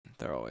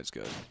They're always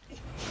good.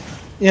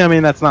 Yeah, I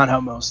mean that's not how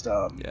most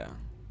Yeah.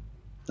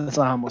 that's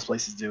not how most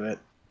places do it.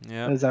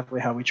 Yeah. That's definitely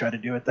how we try to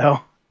do it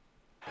though.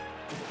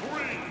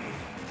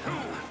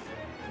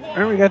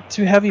 Alright, we got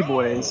two heavy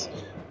boys.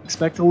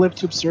 Expect to live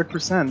to absurd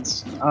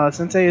percents.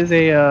 Sensei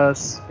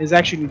is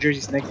actually a New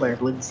Jersey Snake player. I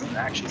believe this is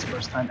actually his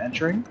first time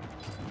entering.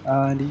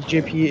 And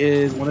DJP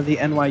is one of the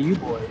NYU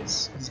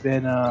boys.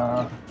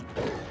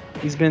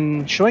 He's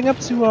been showing up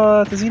to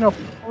XeNO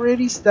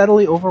pretty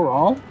steadily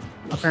overall.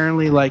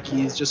 Apparently, like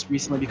he's just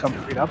recently become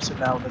freed up, so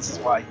now this is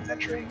why he's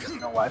entering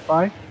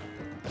XeNOwifi.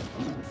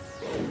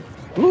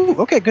 Ooh,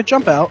 okay, good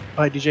jump out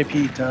by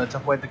DJP to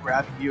avoid the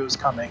grab he knew was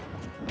coming.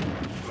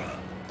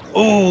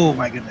 Oh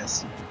my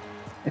goodness.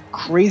 A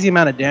crazy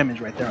amount of damage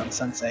right there on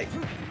Sensei.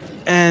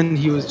 And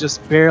he was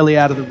just barely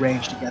out of the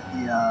range to get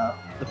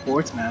the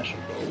forward smash.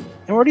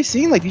 And we're already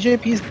seeing like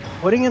DJP is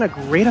putting in a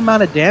great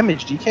amount of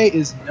damage. DK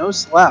is no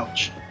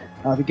slouch.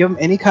 If you give him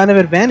any kind of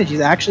advantage, he's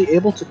actually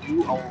able to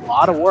do a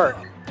lot of work.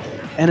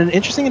 And an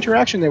interesting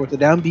interaction there with the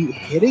down B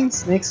hitting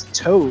Snake's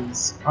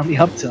toes on the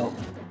up tilt.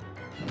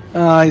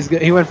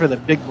 He went for the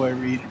big boy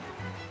read.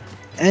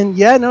 And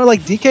yeah, no, like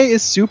DK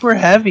is super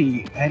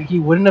heavy, and he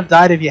wouldn't have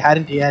died if he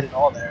hadn't DI'd it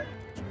all there.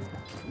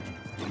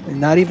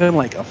 And not even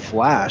like a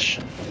flash.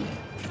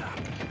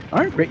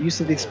 Alright, great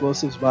use of the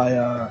explosives by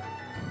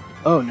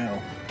oh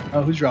no.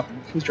 Oh, who's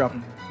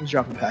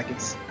dropping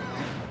packets?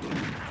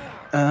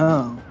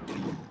 Oh.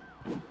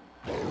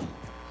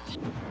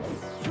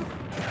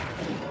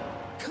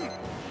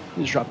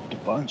 He just dropped a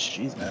bunch,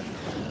 jeez man.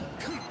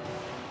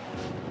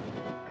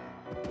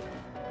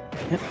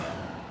 Yep.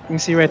 You can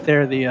see right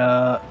there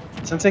the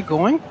Sensei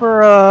going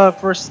for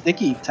a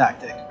sticky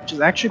tactic, which is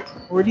actually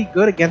pretty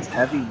good against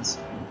heavies.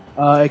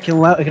 It can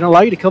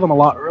allow you to kill them a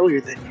lot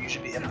earlier than you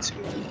should be able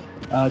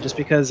to. Just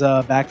because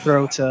back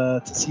throw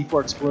to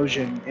C4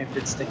 explosion, if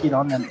it's stickied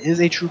on them,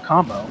 is a true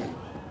combo.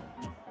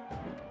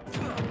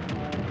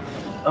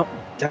 Oh,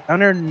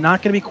 down air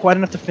not going to be quite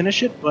enough to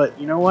finish it, but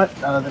you know what?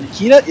 The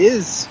Nikita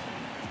is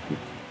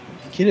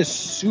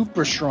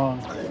super strong,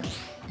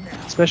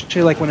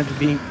 especially like when it's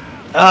being.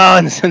 Oh,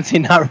 and Sensei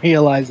not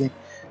realizing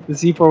the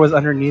C4 was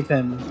underneath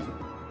him,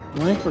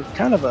 going for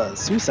kind of a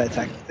suicide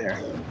tactic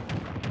there.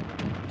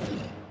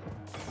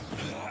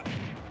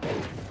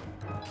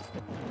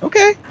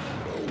 Okay.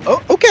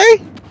 Oh,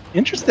 okay.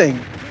 Interesting.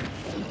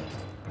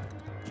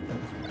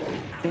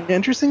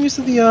 Interesting use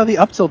of the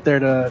up tilt there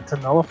to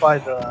nullify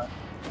the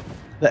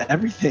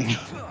everything.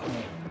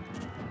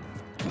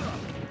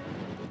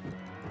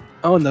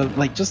 Oh no!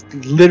 Like just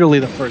literally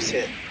the first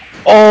hit.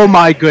 Oh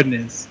my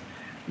goodness,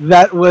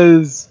 that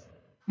was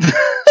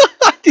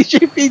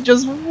DJP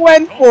just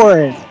went for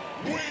it.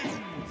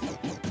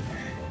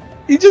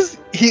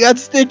 He got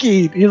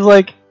sticky. He's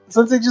like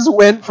Sensei just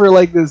went for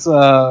like this.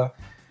 I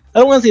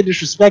don't want to say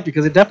disrespect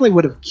because it definitely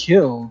would have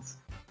killed.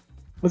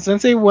 But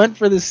Sensei went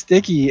for the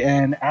sticky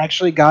and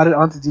actually got it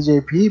onto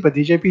DJP, but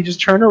DJP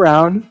just turned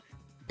around,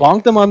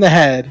 bonked him on the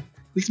head.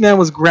 This man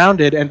was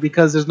grounded, and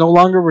because there's no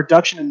longer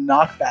reduction in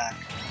knockback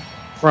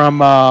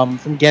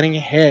from getting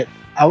hit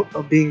out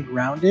of being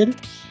grounded,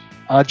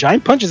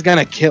 Giant Punch is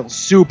gonna kill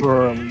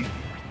super early.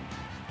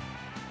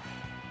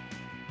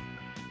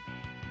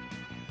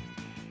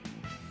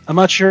 I'm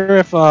not sure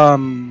if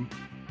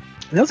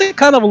that was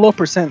kind of a low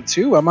percent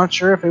too. I'm not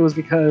sure if it was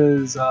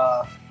because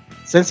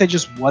Sensei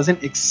just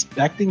wasn't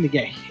expecting to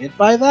get hit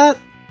by that,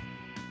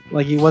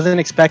 like he wasn't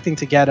expecting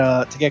to get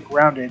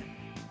grounded,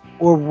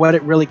 or what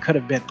it really could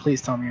have been. Please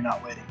tell me you're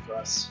not waiting for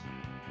us.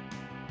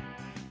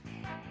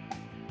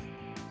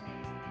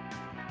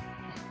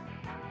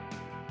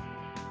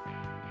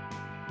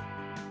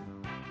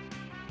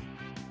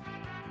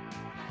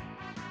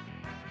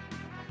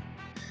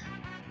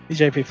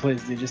 DJP,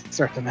 please, dude, just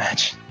start the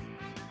match.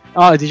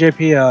 Oh,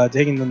 DJP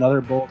taking another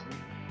bold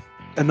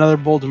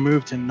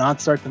move to not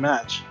start the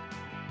match.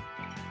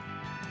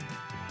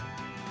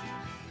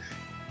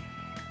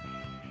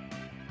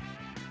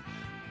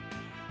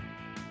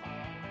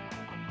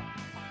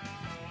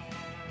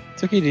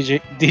 It's okay,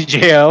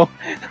 DJO.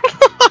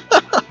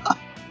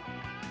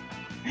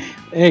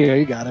 There you go,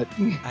 you got it.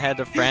 I had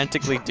to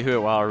frantically do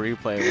it while a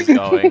replay was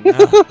going.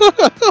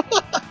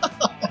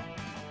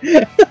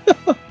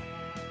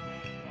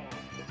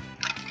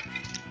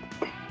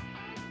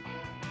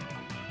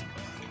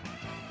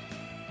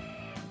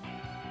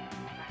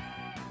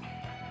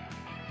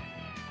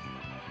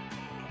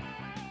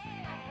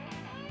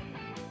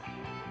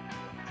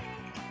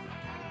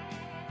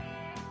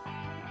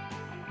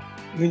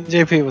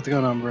 DJP, what's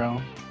going on,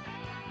 bro?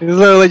 It's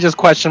literally just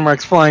question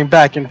marks flying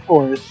back and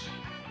forth.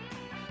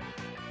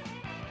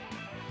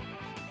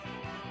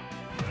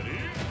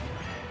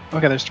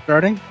 Okay, they're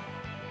starting.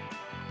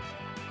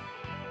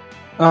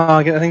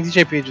 I think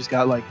DJP just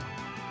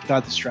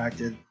got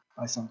distracted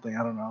by something.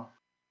 I don't know.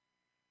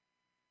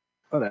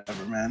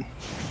 Whatever, man.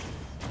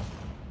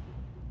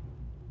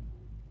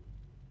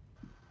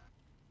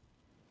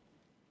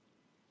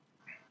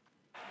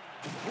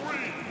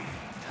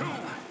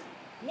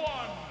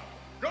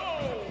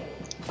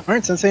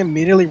 Alright, Sensei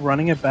immediately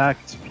running it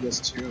back to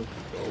PS2.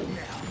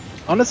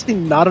 honestly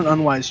not an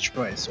unwise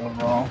choice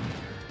overall.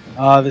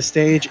 The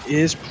stage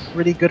is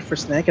pretty good for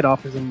Snake. It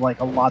offers him like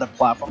a lot of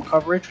platform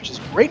coverage, which is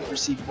great for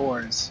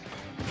C4s.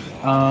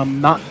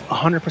 Not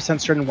 100%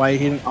 certain why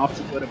he didn't opt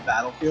to go to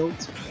Battlefield.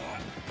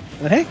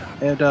 But hey,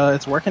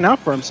 it's working out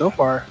for him so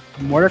far.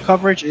 Mortar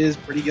coverage is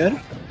pretty good.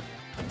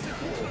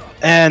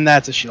 And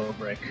that's a shield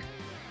break.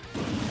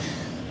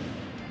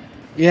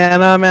 Yeah,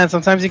 no, man,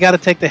 sometimes you gotta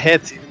take the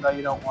hits even though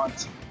you don't want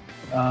to.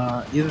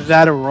 Either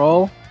that or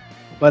roll.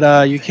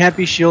 But you can't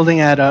be shielding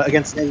at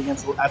against Snake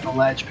at the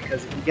ledge,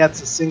 because if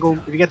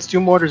he gets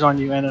two mortars on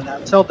you and an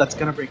up tilt, that's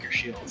gonna break your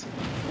shield.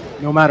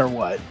 No matter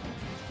what.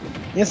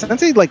 Yeah,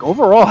 Sensei like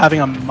overall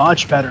having a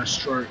much better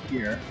start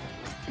here.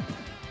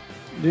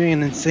 Doing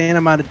an insane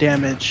amount of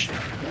damage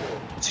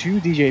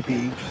to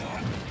DJP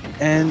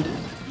and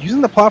using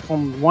the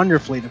platform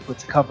wonderfully to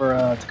cover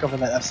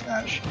that F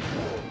smash.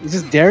 He's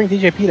just daring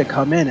DJP to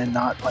come in and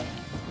not like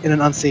in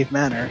an unsafe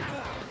manner.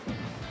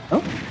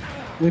 Oh,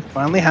 we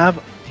finally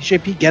have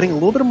DJP getting a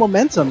little bit of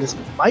momentum. This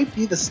might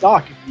be the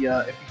stock if he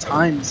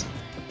times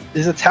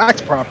his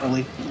attacks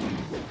properly.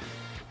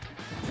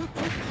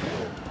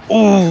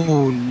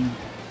 Oh,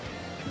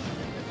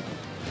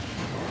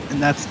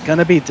 and that's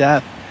gonna be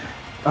death.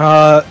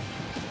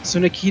 So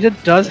Nikita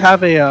does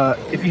have a,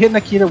 if you hit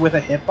Nikita with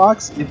a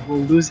hitbox, it will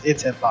lose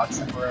its hitbox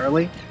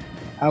temporarily.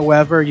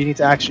 However, you need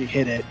to actually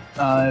hit it.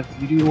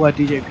 If you do what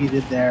DJP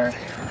did there,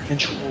 and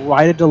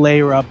try to delay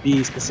your up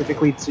B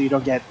specifically so you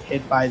don't get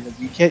hit by the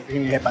weak hit, you're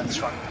going to get hit by the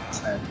strong hit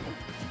instead.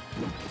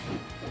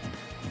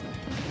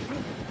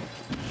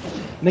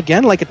 And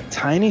again, like a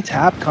tiny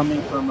tap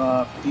coming from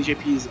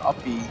DJP's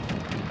up B.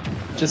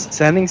 Just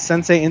sending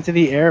Sensei into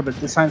the air, but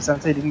this time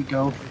Sensei didn't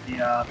go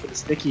for the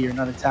sticky or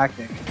another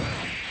tactic.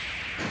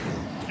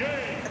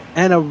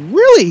 And a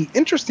really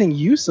interesting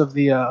use of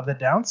the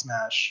down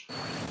smash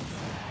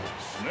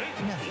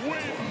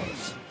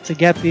to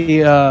get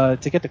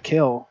the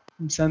kill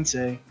from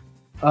Sensei.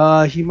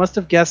 He must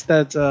have guessed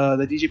that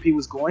the DJP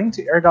was going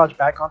to air dodge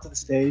back onto the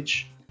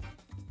stage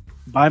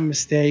by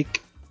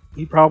mistake.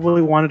 He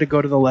probably wanted to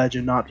go to the ledge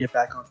and not get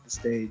back onto the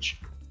stage.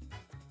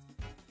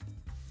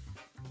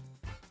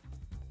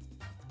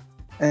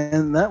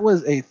 And that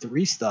was a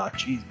 3-stock.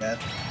 Jeez, man.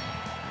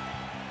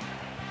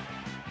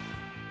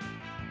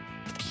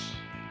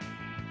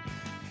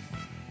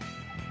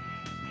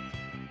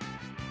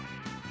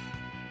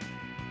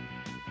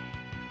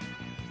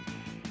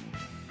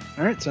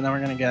 Alright, so now we're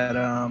gonna get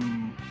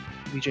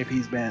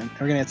DJP's band.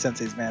 We're gonna get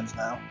Sensei's bands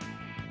now.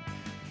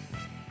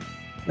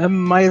 That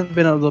might have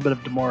been a little bit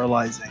of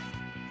demoralizing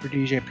for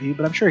DJP,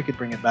 but I'm sure he could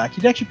bring it back.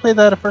 He'd actually played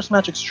that first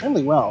match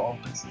extremely well, all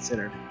things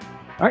considered.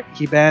 Alright,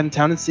 he banned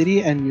Town and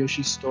City and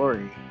Yoshi's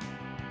Story.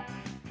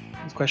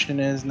 His question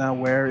is now,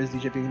 where is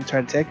DJP going to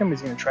try to take him?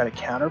 He's going to try to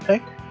counter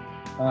pick.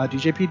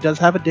 DJP does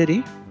have a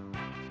Diddy.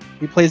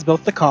 He plays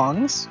both the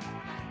Kongs.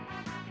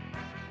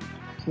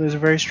 So there's a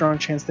very strong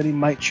chance that he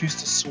might choose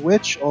to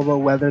switch, although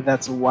whether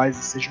that's a wise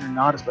decision or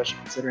not, especially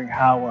considering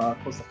how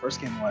close the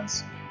first game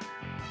was,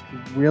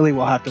 really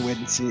we'll have to wait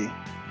and see.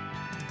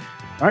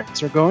 Alright,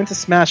 so we're going to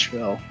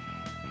Smashville.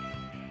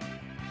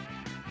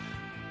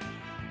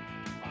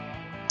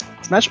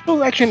 Smashville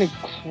is actually an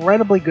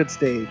incredibly good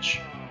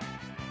stage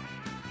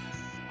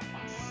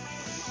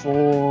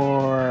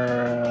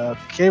for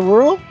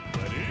K-Rule?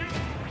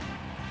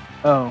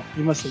 Oh,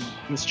 you must have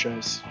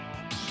mischose.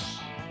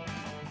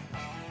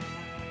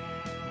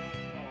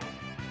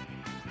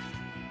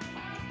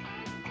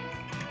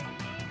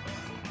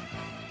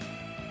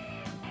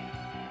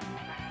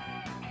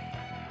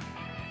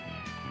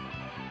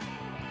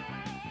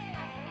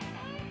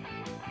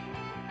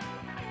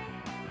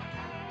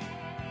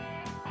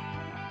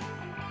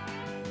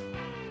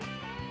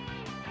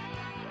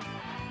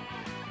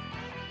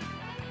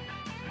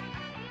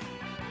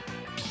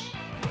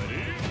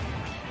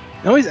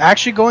 No, he's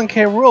actually going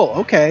K-Rule.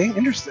 Okay,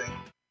 interesting.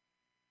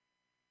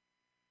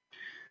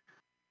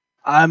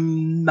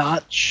 I'm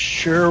not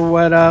sure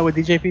what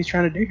DJP is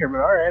trying to do here, but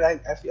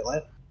alright, I feel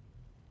it.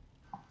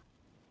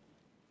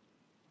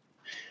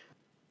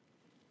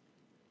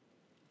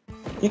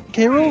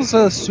 K-Rule's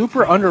a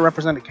super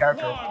underrepresented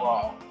character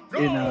overall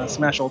in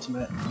Smash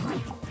Ultimate.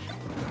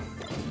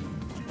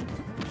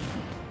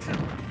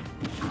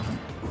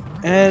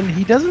 And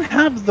he doesn't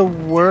have the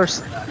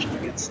worst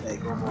matchup against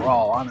Snake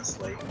overall,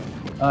 honestly.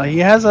 He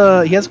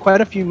has quite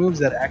a few moves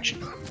that are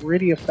actually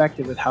pretty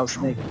effective with how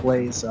Snake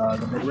plays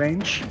the mid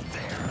range.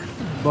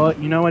 But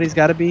you know what? He's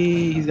got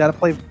to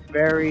play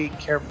very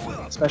carefully,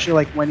 especially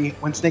like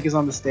when Snake is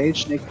on the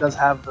stage. Snake does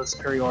have the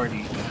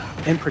superiority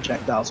in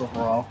projectiles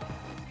overall.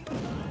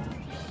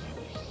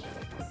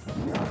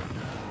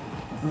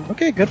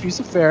 Okay, good use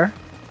of fair,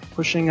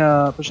 pushing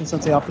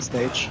Sensei off the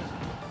stage.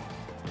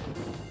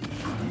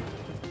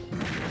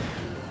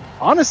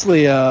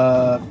 Honestly,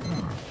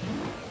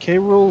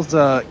 K-Rule's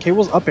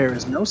up air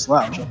is no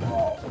slouch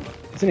overall.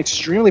 It's an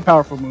extremely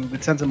powerful move.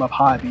 It sends him up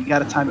high, but you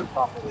gotta time it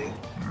properly.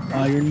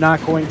 You're not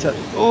going to...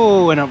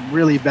 Oh, and a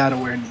really bad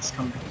awareness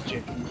coming from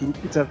DJP. You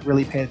need to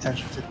really pay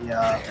attention to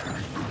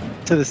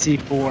the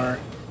C4.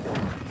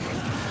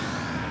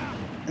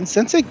 And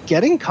Sensei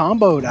getting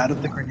comboed out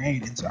of the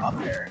grenade into up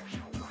air.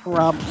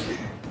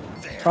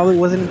 Probably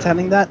wasn't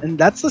intending that, and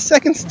that's the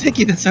second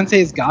sticky that Sensei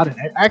has gotten.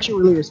 I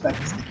actually really respect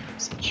the sticky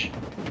usage.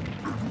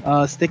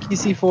 Sticky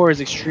C4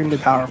 is extremely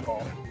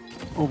powerful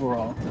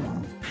overall.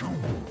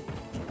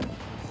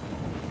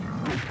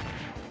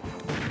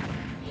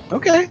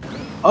 Okay,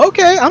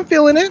 I'm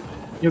feeling it.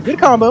 Good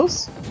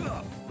combos.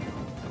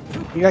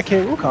 You got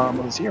K. Rool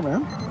combos here,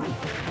 man.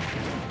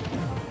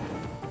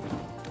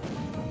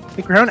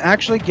 The ground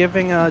actually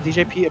giving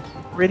DJP a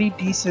pretty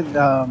decent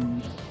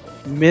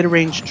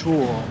mid-range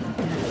tool,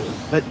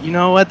 but you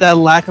know what? That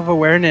lack of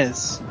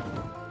awareness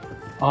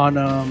from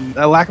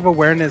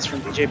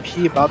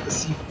DJP about the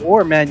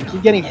C4, man. You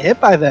keep getting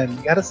hit by them.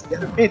 You gotta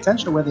pay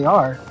attention to where they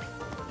are.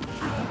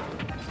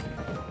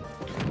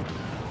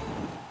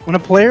 When a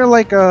player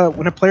like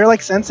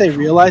Sensei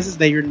realizes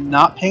that you're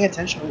not paying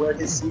attention to where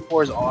his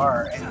C4s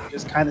are and you're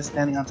just kind of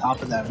standing on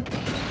top of them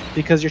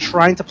because you're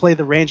trying to play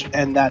the range,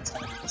 and that's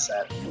going to be the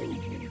set.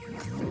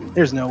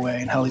 There's no way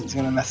in hell he's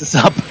going to mess this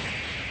up.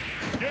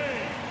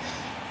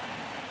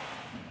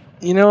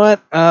 You know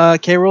what?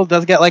 K. Rool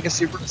does get like a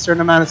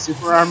certain amount of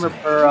super armor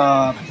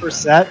per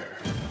set,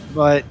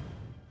 but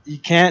you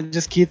can't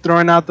just keep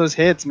throwing out those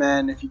hits,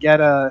 man. If you get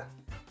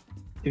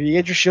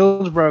your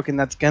shields broken,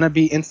 that's gonna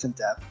be instant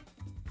death.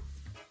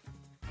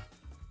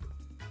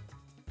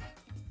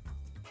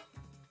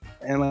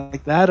 And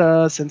like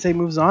that, Sensei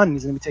moves on, and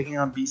he's gonna be taking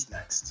on Beast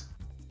next.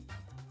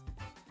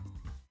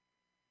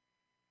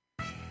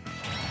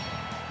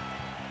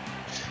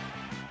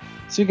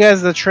 So you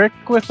guys, the trick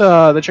in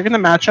the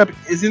matchup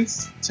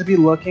isn't to be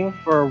looking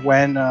for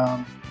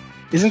the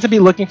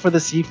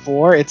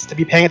C4. It's to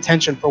be paying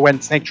attention for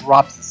when Snake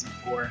drops the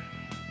C4,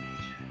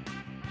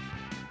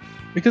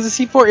 because the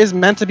C4 is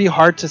meant to be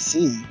hard to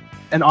see.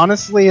 And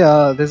honestly,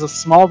 there's a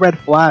small red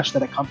flash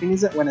that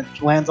accompanies it when it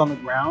lands on the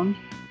ground.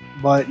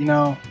 But you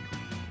know,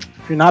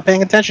 if you're not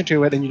paying attention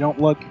to it and you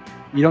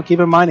don't keep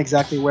in mind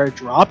exactly where it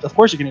dropped, of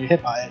course you're gonna get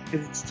hit by it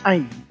because it's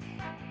tiny.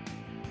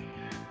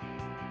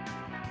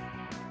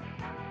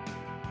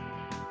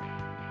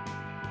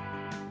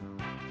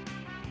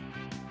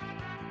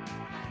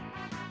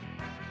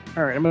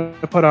 Alright, I'm going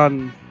to put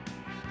on